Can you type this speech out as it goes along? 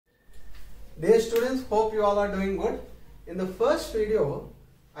Dear students, hope you all are doing good. In the first video,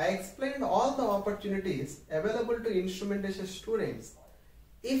 I explained all the opportunities available to instrumentation students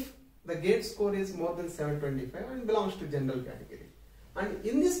if the GATE score is more than 725 and belongs to general category. And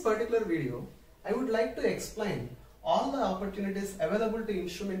in this particular video, I would like to explain all the opportunities available to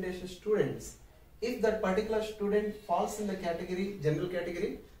instrumentation students if that particular student falls in the category, general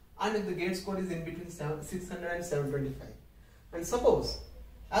category, and if the GATE score is in between 600 and 725. And suppose,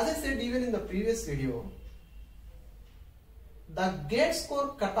 as I said even in the previous video, the GATE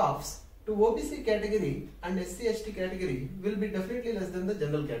score cutoffs to OBC category and SC/ST category will be definitely less than the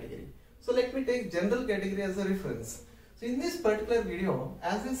general category. So let me take general category as a reference. So in this particular video,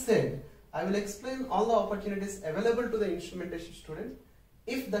 as I said, I will explain all the opportunities available to the instrumentation student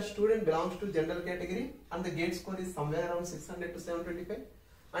if the student belongs to general category and the GATE score is somewhere around 600 to 725,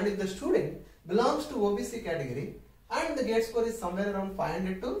 and if the student belongs to OBC category and the GATE score is somewhere around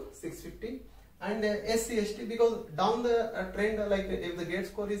 500 to 650, and SC/ST, because down the trend, like if the GATE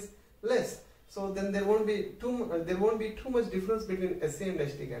score is less, so then there won't be too much difference between SC and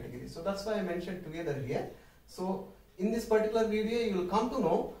ST category. So that's why I mentioned together here. So in this particular video, you will come to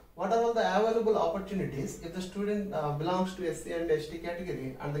know what are all the available opportunities if the student belongs to SC and ST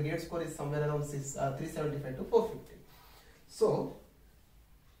category and the GATE score is somewhere around 375 to 450. So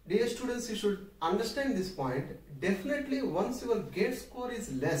dear students, you should understand this point. Definitely once your GATE score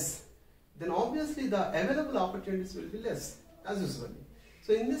is less, then obviously the available opportunities will be less as usually.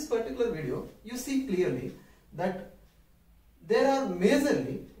 So in this particular video, you see clearly that there are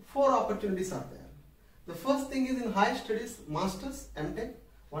majorly 4 opportunities are there. The first thing is in higher studies, Masters, MTech.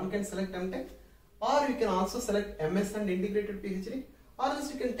 One can select MTech, or you can also select MS and integrated PhD, or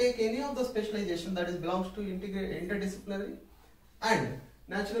else you can take any of the specialization that is belongs to interdisciplinary. And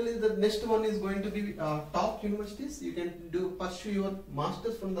naturally the next one is going to be top universities. You can pursue your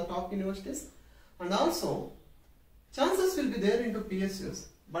masters from the top universities, and also chances will be there into PSUs,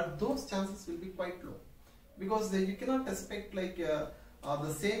 but those chances will be quite low, because you cannot expect like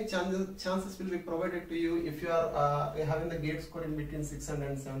the same chances will be provided to you if you are having the GATE score in between 600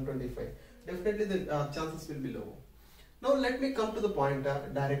 and 725. Definitely the chances will be low. Now let me come to the point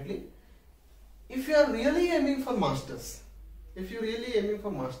directly. If you are really aiming for masters,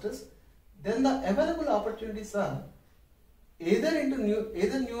 then the available opportunities are either new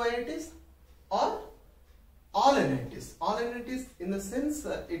IITs or all NITs. All NITs in the sense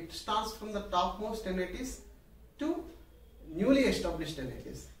it starts from the topmost NITs to newly established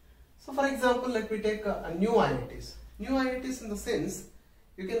NITs. So for example, let me take a new IITs. New IITs in the sense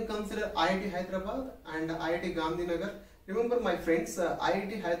you can consider IIT Hyderabad and IIT Gandhinagar. Remember my friends,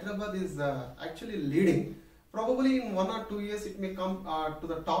 IIT Hyderabad is actually leading. Probably in 1 or 2 years it may come to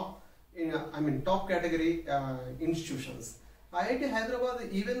the top top category institutions. IIT Hyderabad,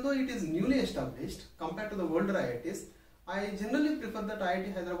 even though it is newly established compared to the older IITs, I generally prefer that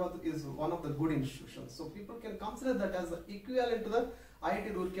IIT Hyderabad is one of the good institutions. So people can consider that as the equivalent to the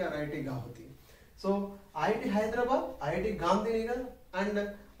IIT Roorkee or IIT Guwahati. So IIT Hyderabad, IIT Gandhinagar,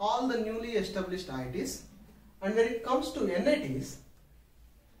 and all the newly established IITs. And when it comes to NITs,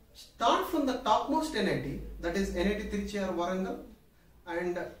 start from the topmost NIT, that is NIT Trichy or Warangal,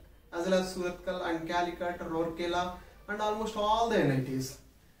 and as well as Surathkal and Calicut, Rourkela, and almost all the NITs.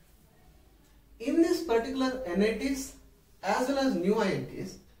 In this particular NITs as well as new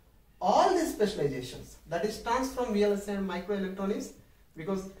IITs, all these specializations, that is stands from VLSI and microelectronics,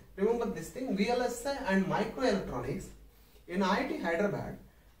 because remember this thing, VLSI and microelectronics in IIT Hyderabad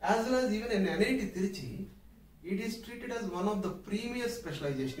as well as even in NIT Trichy, it is treated as one of the premier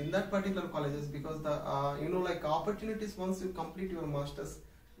specialization in that particular colleges, because the like opportunities once you complete your masters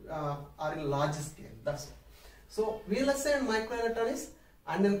are in large scale. That's it. So VLSI and microelectronics,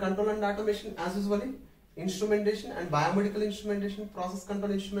 and then control and automation as usually, instrumentation and biomedical instrumentation, process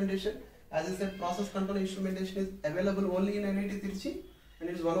control instrumentation. As I said, process control instrumentation is available only in NIT Trichy and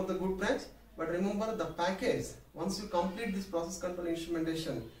it is one of the good branch. But remember the package, once you complete this process control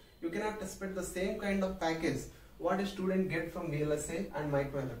instrumentation, you cannot expect the same kind of package what a student get from VLSI and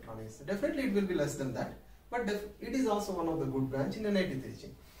microelectronics. Definitely it will be less than that, but it is also one of the good branch in NIT Trichy.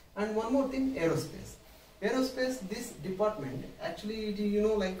 And one more thing, aerospace. Aerospace, this department actually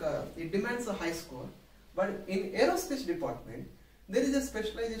it demands a high score, but in aerospace department there is a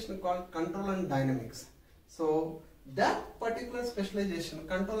specialization called control and dynamics. So that particular specialization,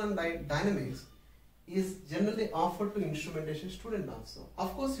 control and dynamics, is generally offered to instrumentation student also.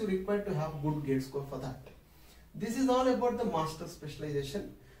 Of course, you require to have good GATE score for that. This is all about the master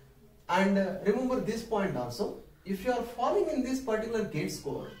specialization. And remember this point also, if you are falling in this particular GATE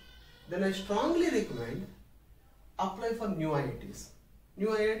score, then I strongly recommend apply for new IITs. New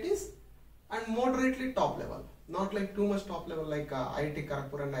IITs and moderately top level, not like too much top level like IIT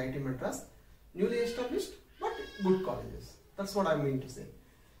Kharagpur and IIT Madras, newly established but good colleges. That's what I mean to say.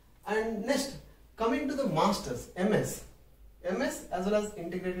 And next, coming to the masters, MS as well as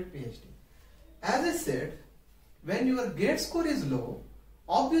integrated PhD. As I said, when your GATE score is low,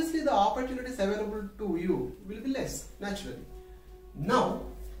 obviously the opportunities available to you will be less, naturally. Now,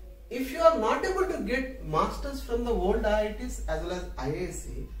 if you are not able to get masters from the old IITs as well as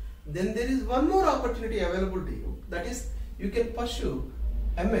IISc, then there is one more opportunity available to you, that is you can pursue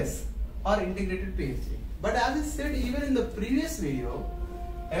MS or integrated PhD. But as I said even in the previous video,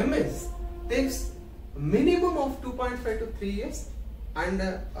 MS takes minimum of 2.5 to 3 years, and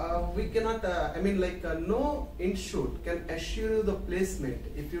we cannot, no institute can assure you the placement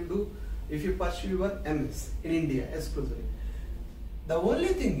if you pursue your MS in India exclusively. The only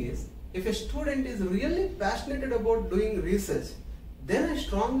thing is, if a student is really passionate about doing research, then I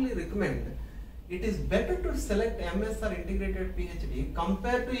strongly recommend it is better to select MS or integrated PhD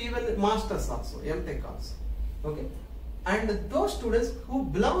compared to even masters also, MTech also. Okay, and those students who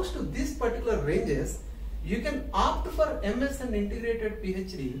belongs to these particular ranges, you can opt for MS and integrated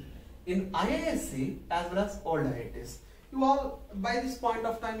PhD in IISc as well as old IITs. You all, by this point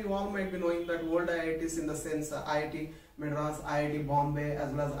of time, you all might be knowing that old IITs in the sense IIT Madras, IIT Bombay,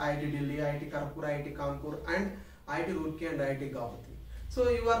 as well as IIT Delhi, IIT Kharagpur, IIT Kanpur, and IIT Roorkee and IIT Guwahati. So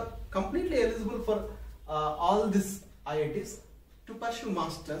you are completely eligible for all these IITs to pursue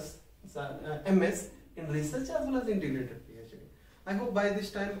masters, MS in research as well as integrated PhD. I hope by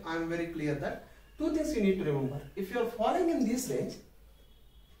this time I am very clear that two things you need to remember. If you are falling in this range,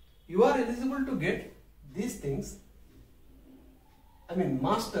 you are eligible to get these things,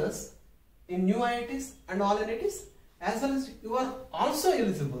 masters in new IITs and all IITs, as well as you are also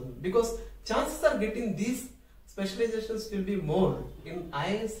eligible, because chances are getting these specializations will be more in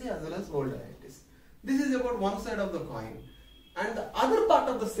IISc as well as old IITs. This is about one side of the coin. And the other part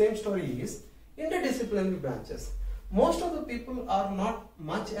of the same story is interdisciplinary branches. Most of the people are not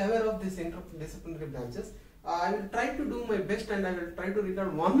much aware of these interdisciplinary branches. I will try to do my best, and I will try to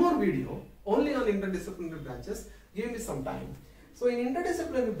record one more video only on interdisciplinary branches. Give me some time. So in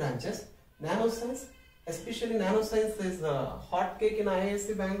interdisciplinary branches, nanoscience, especially nanoscience is a hot cake in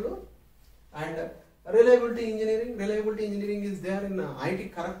IISc Bangalore, and reliability engineering is there in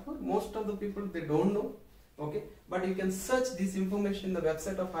IIT Kharagpur. Most of the people, they don't know, okay, but you can search this information in the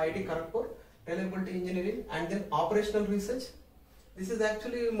website of IIT Kharagpur, reliability engineering, and then operational research. This is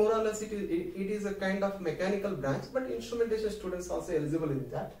actually more or less it is a kind of mechanical branch, but instrumentation students also eligible in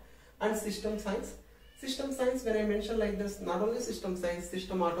that. And system science, when I mention like this, not only system science,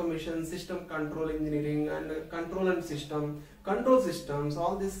 system automation, system control engineering, and control and system, control systems,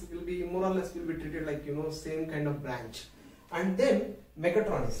 all this will be more or less will be treated like, same kind of branch. And then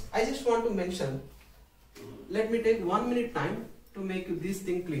mechatronics. I just want to mention, let me take 1 minute time to make this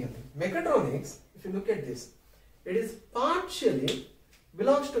thing clear. Mechatronics, if you look at this, it is partially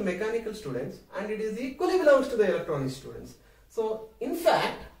belongs to mechanical students and it is equally belongs to the electronics students. So in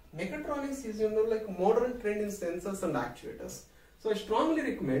fact, mechatronics is like modern trend in sensors and actuators. So I strongly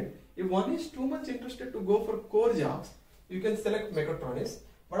recommend, if one is too much interested to go for core jobs, you can select mechatronics.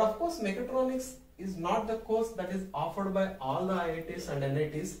 But of course, mechatronics is not the course that is offered by all the IITs and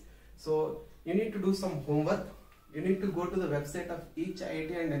NITs. So you need to do some homework. You need to go to the website of each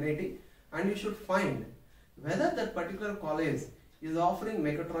IIT and NIT, and you should find whether that particular college is offering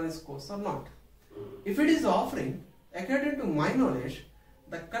mechatronics course or not. If it is offering, according to my knowledge,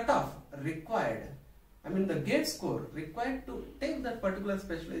 the cutoff required, the GATE score required to take that particular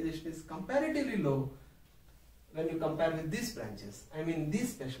specialization is comparatively low when you compare with these branches, these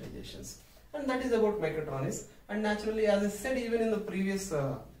specializations. And that is about mechatronics. And naturally, as I said even in the previous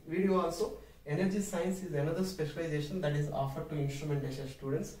video also, energy science is another specialization that is offered to instrumentation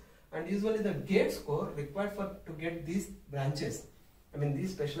students. And usually the GATE score required to get these branches,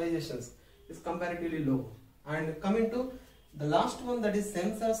 these specializations, is comparatively low. And coming to the last one, that is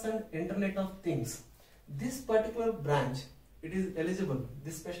sensors and Internet of Things. This particular branch, it is eligible.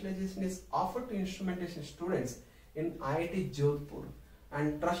 This specialization is offered to instrumentation students in IIT Jodhpur.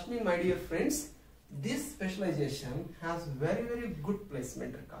 And trust me, my dear friends, this specialization has very, very good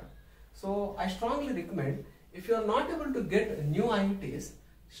placement record. So I strongly recommend, if you are not able to get new IITs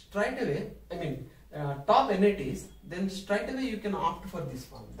straight away, top NITs, then straight away you can opt for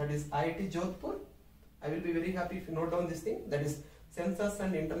this one. That is IIT Jodhpur. I will be very happy if you note down this thing. That is Sensors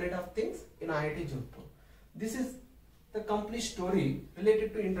and Internet of Things in IIT Jodhpur. This is the complete story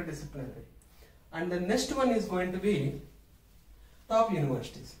related to interdisciplinary. And the next one is going to be top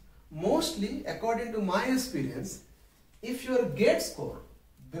universities. Mostly, according to my experience, if your GATE score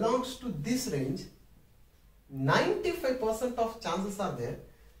belongs to this range, 95% of chances are there.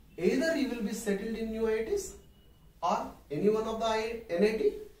 Either you will be settled in new IITs or any one of the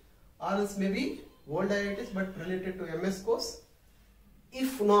NIT, or else maybe old IITs but related to MS course.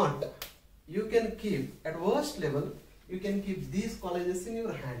 If not, you can keep, at worst level, you can keep these colleges in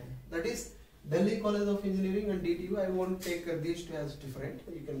your hand. That is Delhi College of Engineering and DTU. I won't take these two as different.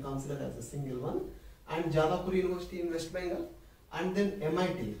 You can consider as a single one. And Jadavpur University in West Bengal. And then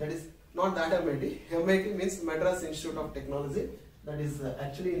MIT. That is not that MIT. MIT means Madras Institute of Technology. That is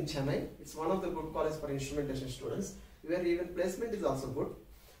actually in Chennai. It's one of the good colleges for instrumentation students, where even placement is also good.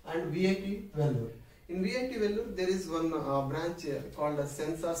 And VIT Vellore. In VIT Vellore, there is one branch called as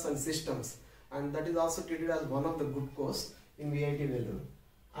Sensors and Systems, and that is also treated as one of the good course in VIT Vellore.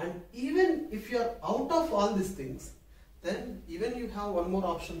 And even if you are out of all these things, then even you have one more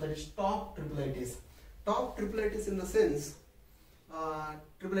option, that is top IIITs. Top IIITs in the sense,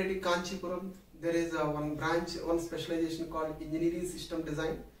 IIIT Kanchipuram, there is one branch, one specialization called Engineering System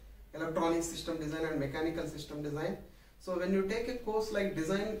Design, Electronic System Design and Mechanical System Design. So when you take a course like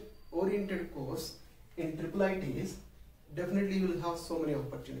design oriented course in IIITs, definitely you will have so many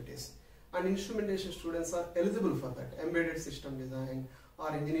opportunities. And instrumentation students are eligible for that. Embedded system design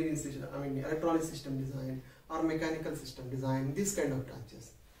or engineering system, electronic system design or mechanical system design, these kind of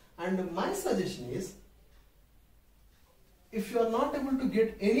branches. And my suggestion is, if you are not able to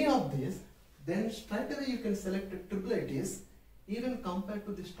get any of these, then straight away you can select IIITs even compared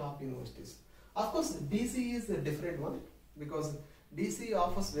to these top universities. Of course, DC is a different one because DC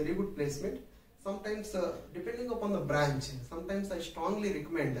offers very good placement. Sometimes depending upon the branch, sometimes I strongly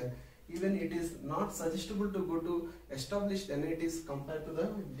recommend, even it is not suggestible to go to established NITs compared to the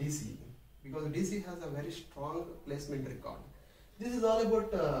DC, because DC has a very strong placement record. This is all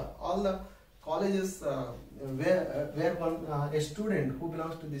about all the colleges where a student who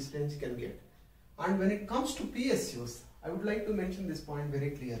belongs to this range can get. And when it comes to PSUs, I would like to mention this point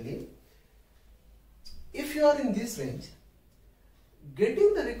very clearly. If you are in this range,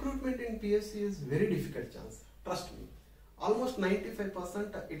 getting the recruitment in PSU is very difficult chance. Trust me. Almost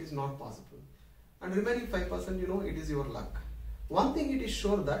 95% it is not possible. And remaining 5%, it is your luck. One thing it is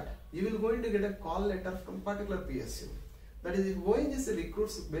sure that you will going to get a call letter from particular PSU. That is, if ONGC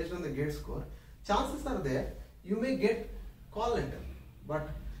recruits based on the GATE score, chances are there you may get call letter. But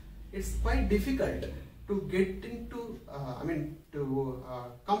it's quite difficult to get into,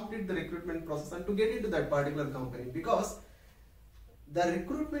 complete the recruitment process and to get into that particular company, because the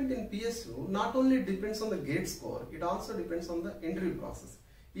recruitment in PSU not only depends on the GATE score, it also depends on the interview process.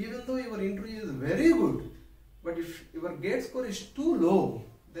 Even though your interview is very good, but if your GATE score is too low,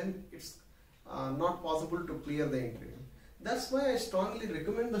 then it's not possible to clear the interview. That's why I strongly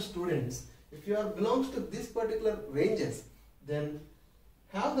recommend the students, if you belongs to this particular ranges, then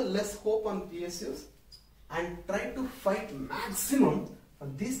have the less hope on PSUs and try to fight maximum for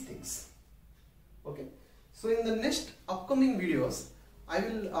these things. Okay. So in the next upcoming videos, I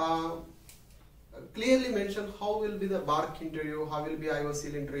will clearly mention how will be the BARC interview, how will be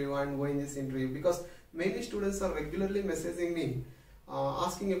IOCL interview and ONGC interview, because many students are regularly messaging me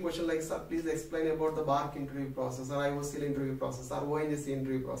asking a question like, sir, please explain about the BARC interview process or IOCL interview process or ONGC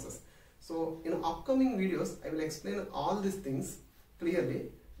interview process. So in upcoming videos, I will explain all these things clearly.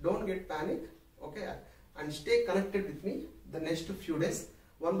 Don't get panic, okay, and stay connected with me the next few days.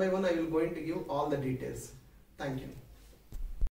 One by one I will going to give all the details. Thank you.